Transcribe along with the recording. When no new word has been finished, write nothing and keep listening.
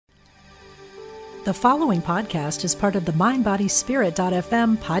The following podcast is part of the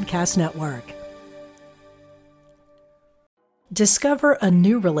MindBodySpirit.fm podcast network. Discover a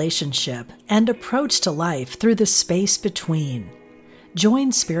new relationship and approach to life through the space between.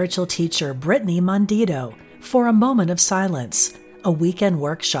 Join spiritual teacher Brittany Mondito for a moment of silence, a weekend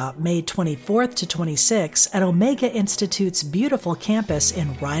workshop May 24th to 26th at Omega Institute's beautiful campus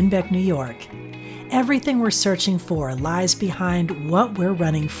in Rhinebeck, New York. Everything we're searching for lies behind what we're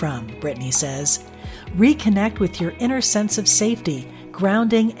running from, Brittany says. Reconnect with your inner sense of safety,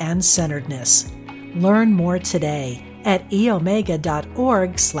 grounding, and centeredness. Learn more today at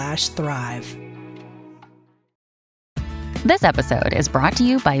eomega.org/thrive. This episode is brought to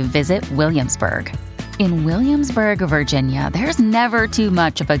you by Visit Williamsburg. In Williamsburg, Virginia, there's never too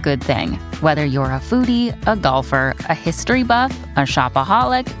much of a good thing. Whether you're a foodie, a golfer, a history buff, a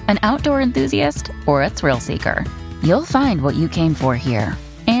shopaholic, an outdoor enthusiast, or a thrill seeker, you'll find what you came for here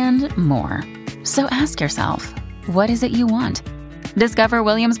and more. So ask yourself, what is it you want? Discover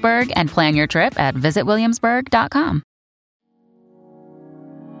Williamsburg and plan your trip at visitwilliamsburg.com.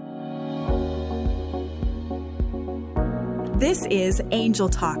 This is Angel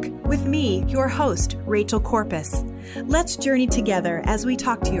Talk with me, your host, Rachel Corpus. Let's journey together as we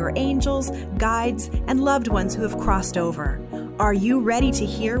talk to your angels, guides, and loved ones who have crossed over. Are you ready to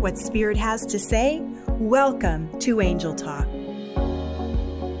hear what Spirit has to say? Welcome to Angel Talk.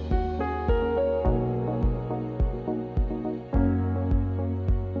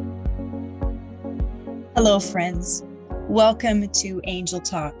 Hello, friends. Welcome to Angel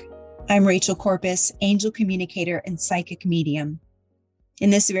Talk. I'm Rachel Corpus, angel communicator and psychic medium. In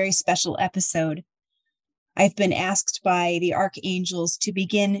this very special episode, I've been asked by the archangels to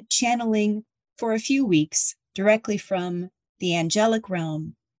begin channeling for a few weeks directly from the angelic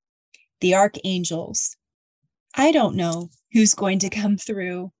realm, the archangels. I don't know who's going to come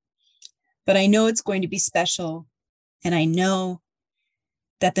through, but I know it's going to be special, and I know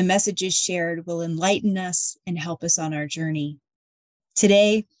that the messages shared will enlighten us and help us on our journey.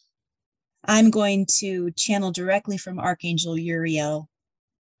 Today, I'm going to channel directly from Archangel Uriel.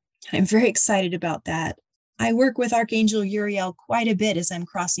 I'm very excited about that. I work with Archangel Uriel quite a bit as I'm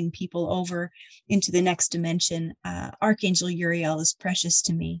crossing people over into the next dimension. Archangel Uriel is precious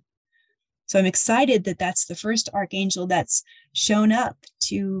to me. So I'm excited that that's the first archangel that's shown up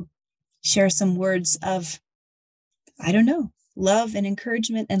to share some words of, love and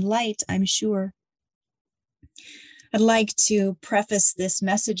encouragement and light, I'm sure. I'd like to preface this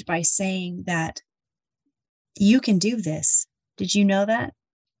message by saying that you can do this. Did you know that?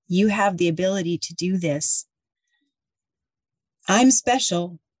 You have the ability to do this. I'm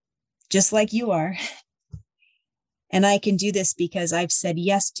special, just like you are. And I can do this because I've said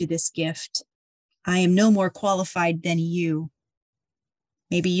yes to this gift. I am no more qualified than you.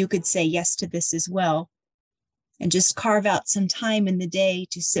 Maybe you could say yes to this as well. And just carve out some time in the day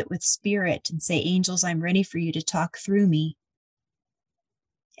to sit with Spirit and say, angels, I'm ready for you to talk through me.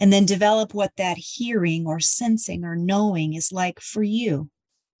 And then develop what that hearing or sensing or knowing is like for you.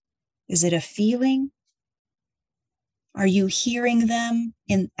 Is it a feeling? Are you hearing them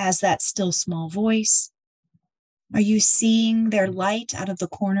as that still small voice? Are you seeing their light out of the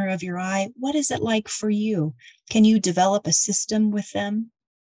corner of your eye? What is it like for you? Can you develop a system with them?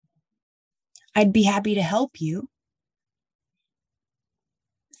 I'd be happy to help you.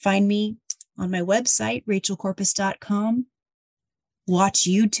 Find me on my website, rachelcorpus.com. Watch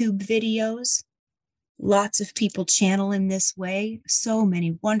YouTube videos. Lots of people channel in this way. So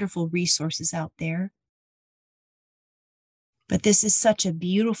many wonderful resources out there. But this is such a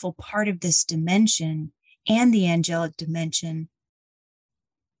beautiful part of this dimension and the angelic dimension.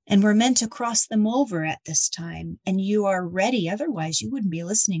 And we're meant to cross them over at this time. And you are ready. Otherwise, you wouldn't be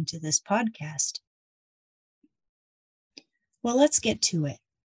listening to this podcast. Well, let's get to it.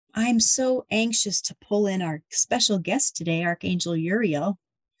 I'm so anxious to pull in our special guest today, Archangel Uriel,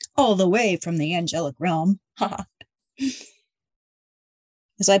 all the way from the angelic realm.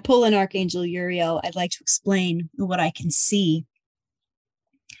 As I pull in Archangel Uriel, I'd like to explain what I can see.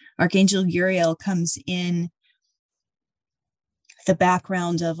 Archangel Uriel comes in the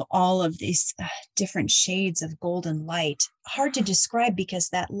background of all of these different shades of golden light. Hard to describe because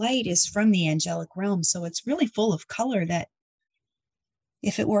that light is from the angelic realm. So it's really full of color that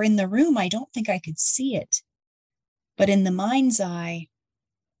if it were in the room, I don't think I could see it. But in the mind's eye,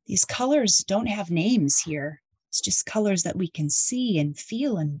 these colors don't have names here. It's just colors that we can see and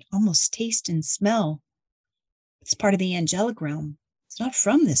feel and almost taste and smell. It's part of the angelic realm. It's not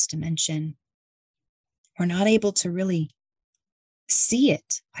from this dimension. We're not able to really see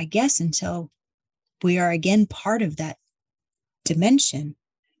it, I guess, until we are again part of that dimension.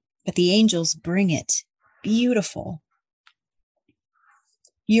 but the angels bring it. Beautiful.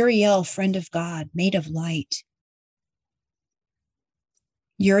 Uriel, friend of God, made of light.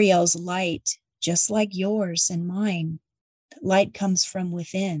 Uriel's light, just like yours and mine, light comes from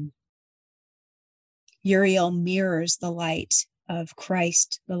within. Uriel mirrors the light of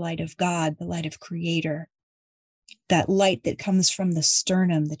Christ, the light of God, the light of Creator. That light that comes from the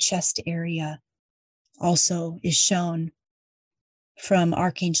sternum, the chest area, also is shown from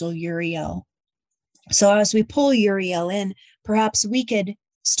Archangel Uriel. So as we pull Uriel in, perhaps we could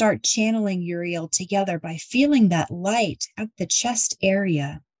start channeling Uriel together by feeling that light at the chest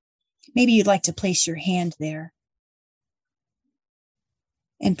area. Maybe you'd like to place your hand there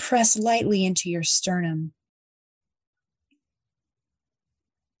and press lightly into your sternum.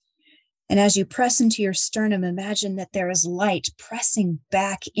 And as you press into your sternum, imagine that there is light pressing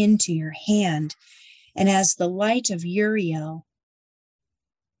back into your hand. And as the light of Uriel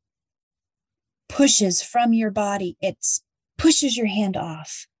pushes from your body, it pushes your hand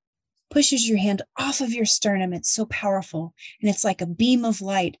off of your sternum. It's so powerful. And it's like a beam of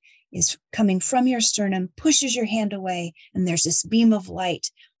light is coming from your sternum, pushes your hand away. And there's this beam of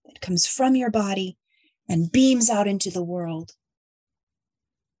light that comes from your body and beams out into the world.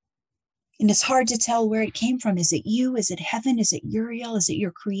 And it's hard to tell where it came from. Is it you? Is it heaven? Is it Uriel? Is it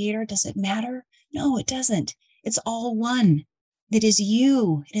your creator? Does it matter? No, it doesn't. It's all one. It is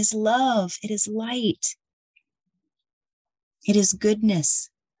you. It is love. It is light. It is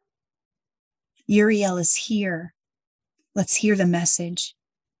goodness. Uriel is here. Let's hear the message.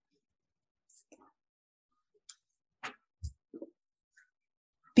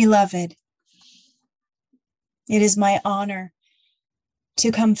 Beloved, it is my honor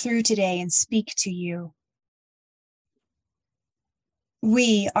to come through today and speak to you.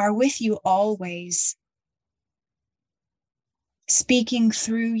 We are with you always, speaking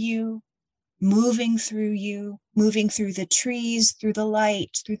through you, moving through you, moving through the trees, through the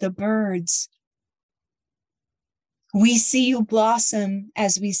light, through the birds. We see you blossom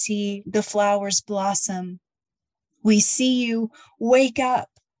as we see the flowers blossom. We see you wake up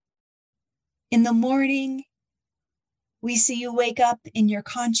in the morning. We see you wake up in your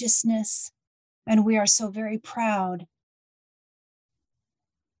consciousness, and we are so very proud.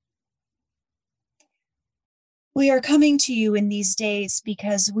 We are coming to you in these days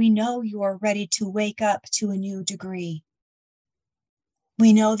because we know you are ready to wake up to a new degree.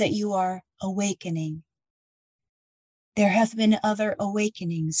 We know that you are awakening. There have been other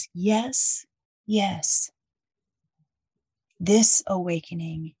awakenings. Yes, yes. This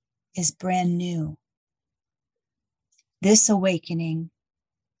awakening is brand new. This awakening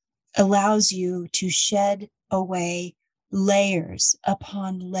allows you to shed away layers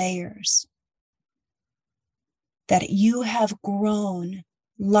upon layers. That you have grown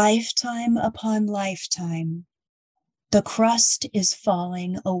lifetime upon lifetime. The crust is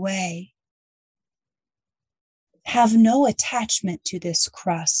falling away. Have no attachment to this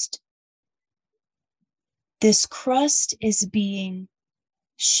crust. This crust is being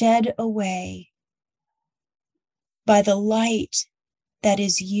shed away by the light that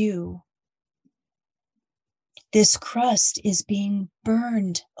is you. This crust is being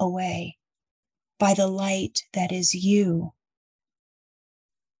burned away by the light that is you.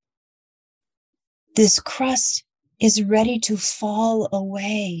 This crust is ready to fall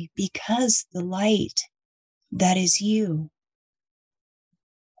away because the light that is you.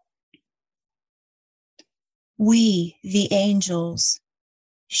 We, the angels,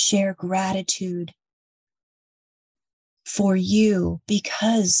 share gratitude for you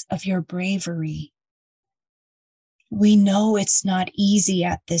because of your bravery. We know it's not easy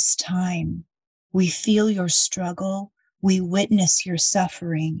at this time. We feel your struggle. We witness your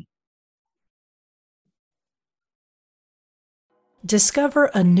suffering.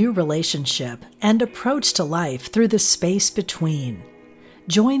 Discover a new relationship and approach to life through the space between.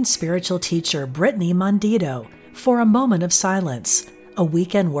 Join spiritual teacher Brittany Mondito for a moment of silence, a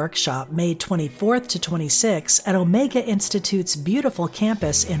weekend workshop May 24th to 26th at Omega Institute's beautiful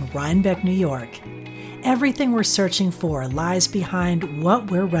campus in Rhinebeck, New York. Everything we're searching for lies behind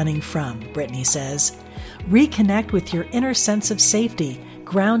what we're running from, Brittany says. Reconnect with your inner sense of safety,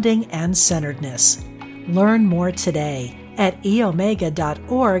 grounding, and centeredness. Learn more today at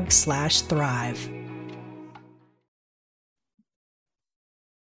eomega.org/thrive.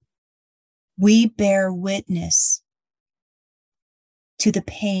 We bear witness to the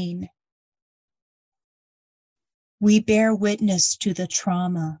pain. We bear witness to the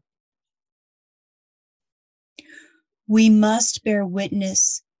trauma. We must bear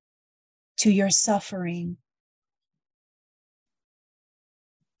witness to your suffering.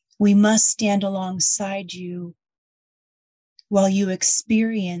 We must stand alongside you while you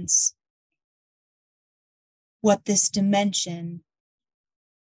experience what this dimension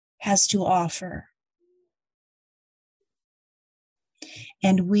has to offer.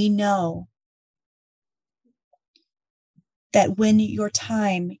 And we know that when your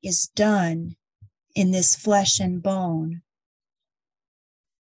time is done in this flesh and bone,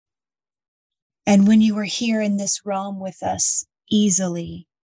 and when you are here in this realm with us easily,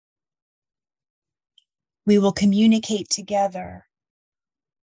 we will communicate together,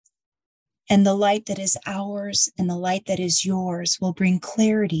 and the light that is ours and the light that is yours will bring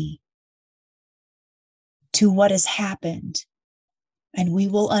clarity to what has happened. And we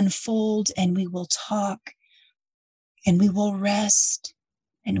will unfold, and we will talk, and we will rest,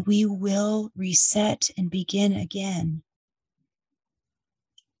 and we will reset and begin again.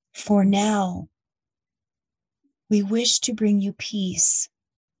 For now, we wish to bring you peace.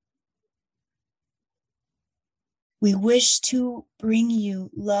 We wish to bring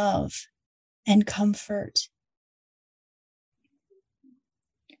you love and comfort.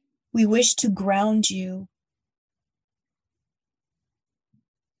 We wish to ground you.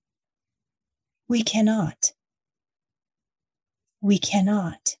 We cannot. We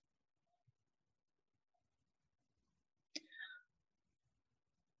cannot.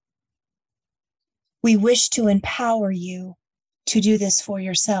 We wish to empower you to do this for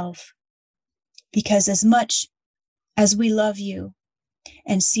yourself, because as much as we love you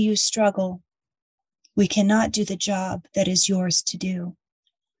and see you struggle, we cannot do the job that is yours to do.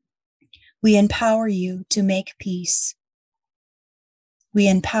 We empower you to make peace. We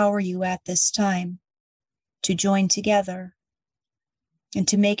empower you at this time to join together and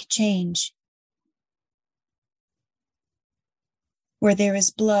to make change. Where there is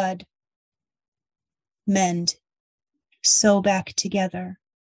blood, mend, sew back together.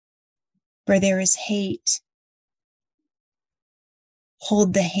 Where there is hate,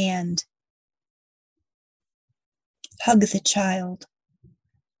 hold the hand, hug the child,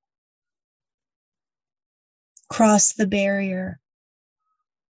 cross the barrier,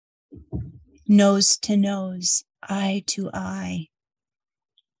 nose to nose, eye to eye.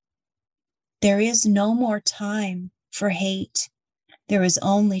 There is no more time for hate. There is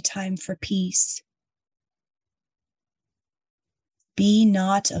only time for peace. Be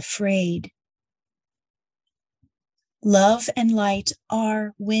not afraid. Love and light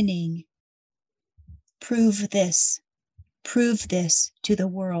are winning. Prove this to the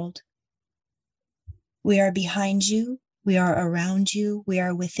world. We are behind you. We are around you. We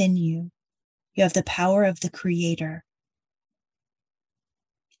are within you. You have the power of the Creator.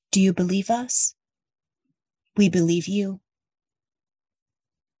 Do you believe us? We believe you.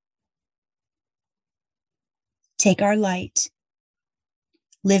 Take our light.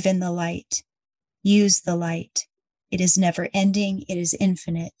 Live in the light. Use the light. It is never ending. It is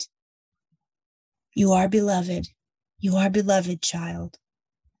infinite. You are beloved. You are beloved, child.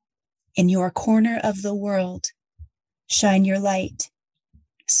 In your corner of the world, shine your light.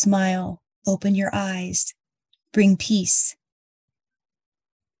 Smile. Open your eyes. Bring peace.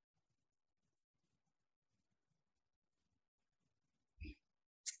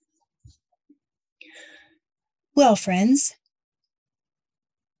 Well, friends,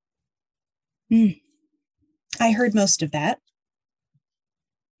 I heard most of that.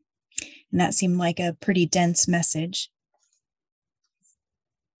 And that seemed like a pretty dense message.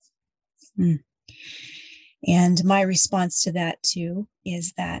 And my response to that too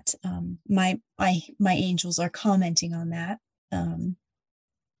is that my angels are commenting on that, and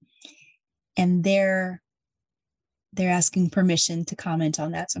they're asking permission to comment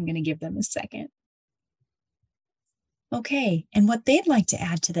on that. So I'm going to give them a second. Okay, and what they'd like to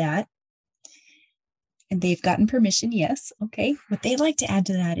add to that, and they've gotten permission, yes. Okay, what they'd like to add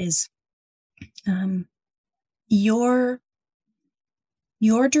to that is your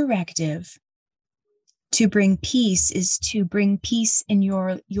directive to bring peace is to bring peace in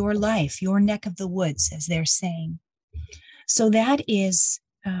your life, your neck of the woods, as they're saying. So that is,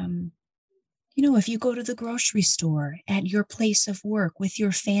 if you go to the grocery store, at your place of work, with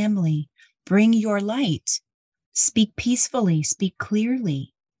your family, bring your light. Speak peacefully, speak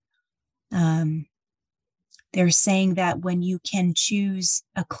clearly. They're saying that when you can choose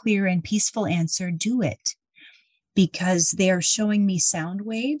a clear and peaceful answer, do it, because they're showing me sound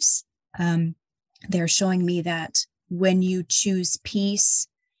waves. They're showing me that when you choose peace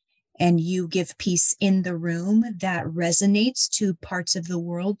and you give peace in the room, that resonates to parts of the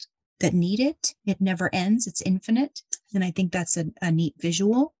world that need it. It never ends. It's infinite. And I think that's a neat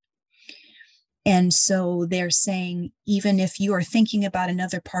visual. And so they're saying, even if you are thinking about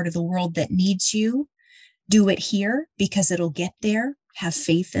another part of the world that needs you, do it here because it'll get there. Have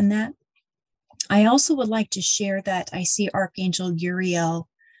faith in that. I also would like to share that I see Archangel Uriel.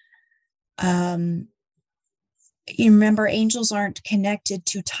 You remember, angels aren't connected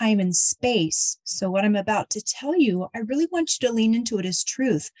to time and space. So what I'm about to tell you, I really want you to lean into it as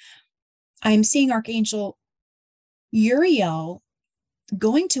truth. I'm seeing Archangel Uriel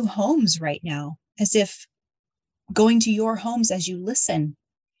going to homes right now, as if going to your homes as you listen.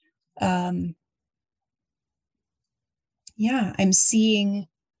 I'm seeing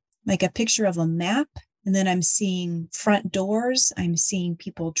like a picture of a map, and then I'm seeing front doors. I'm seeing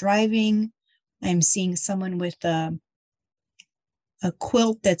people driving. I'm seeing someone with a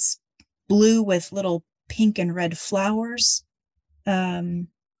quilt that's blue with little pink and red flowers. I'm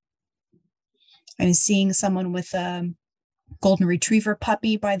seeing someone with a golden retriever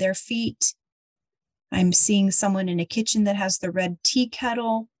puppy by their feet. I'm seeing someone in a kitchen that has the red tea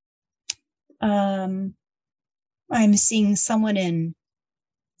kettle. I'm seeing someone in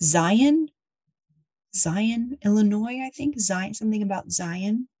Zion, Illinois, I think. Zion, something about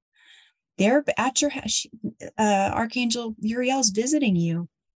Zion. They're at your house. Archangel Uriel's visiting you,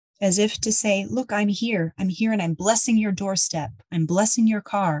 as if to say, look, I'm here, and I'm blessing your doorstep. I'm blessing your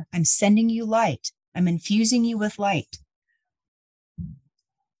car. I'm sending you light. I'm infusing you with light.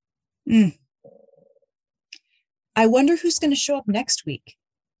 I wonder who's going to show up next week.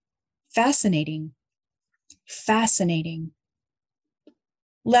 Fascinating.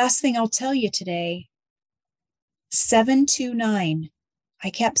 Last thing I'll tell you today, 729. I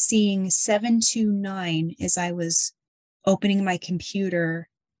kept seeing 729 as I was opening my computer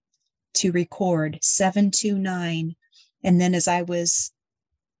to record, 729. And then as I was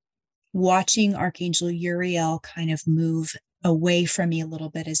watching Archangel Uriel kind of move away from me a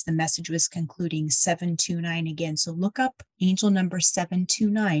little bit as the message was concluding, 729 again. So look up angel number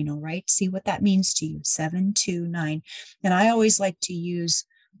 729, all right? See what that means to you, 729. And I always like to use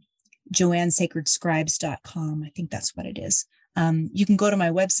JoanneSacredScribes.com. I think that's what it is. You can go to my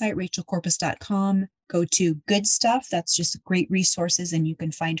website, rachelcorpus.com, go to Good Stuff. That's just great resources, and you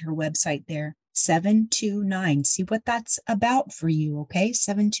can find her website there, 729. See what that's about for you, okay?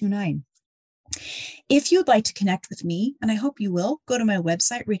 729. If you'd like to connect with me, and I hope you will, go to my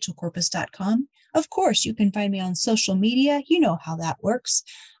website, rachelcorpus.com. Of course, you can find me on social media. You know how that works.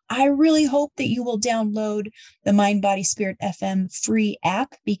 I really hope that you will download the Mind, Body, Spirit FM free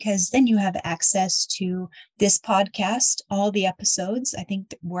app, because then you have access to this podcast, all the episodes. I think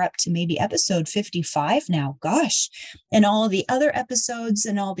that we're up to maybe episode 55 now. Gosh. And all the other episodes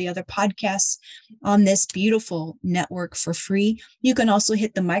and all the other podcasts on this beautiful network for free. You can also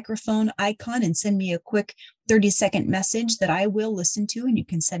hit the microphone icon and send me a quick 30-second message that I will listen to, and you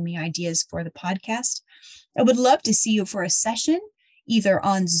can send me ideas for the podcast. I would love to see you for a session, either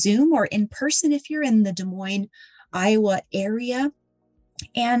on Zoom or in person if you're in the Des Moines, Iowa area.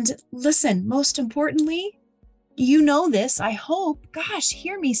 And listen, most importantly, you know this, I hope. Gosh,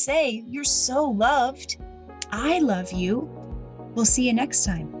 hear me say, you're so loved. I love you. We'll see you next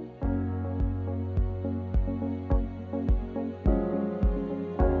time.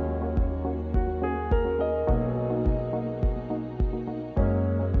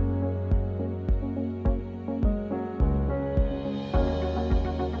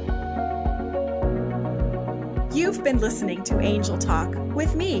 You've been listening to Angel Talk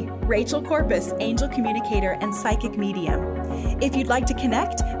with me, Rachel Corpus, angel communicator and psychic medium. If you'd like to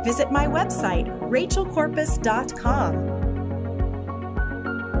connect, visit my website,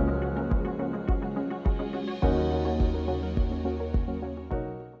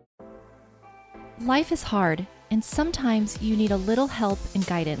 Life is hard, and sometimes you need a little help and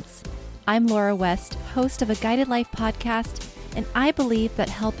guidance. I'm Laura West, host of a Guided Life podcast, and I believe that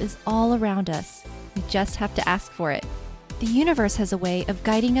help is all around us. We just have to ask for it. The universe has a way of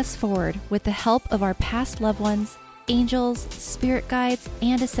guiding us forward with the help of our past loved ones, angels, spirit guides,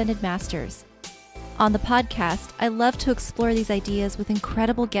 and ascended masters. On the podcast, I love to explore these ideas with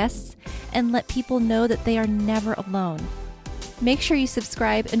incredible guests and let people know that they are never alone. Make sure you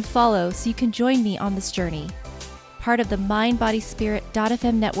subscribe and follow so you can join me on this journey. Part of the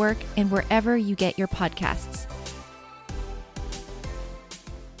mindbodyspirit.fm network and wherever you get your podcasts.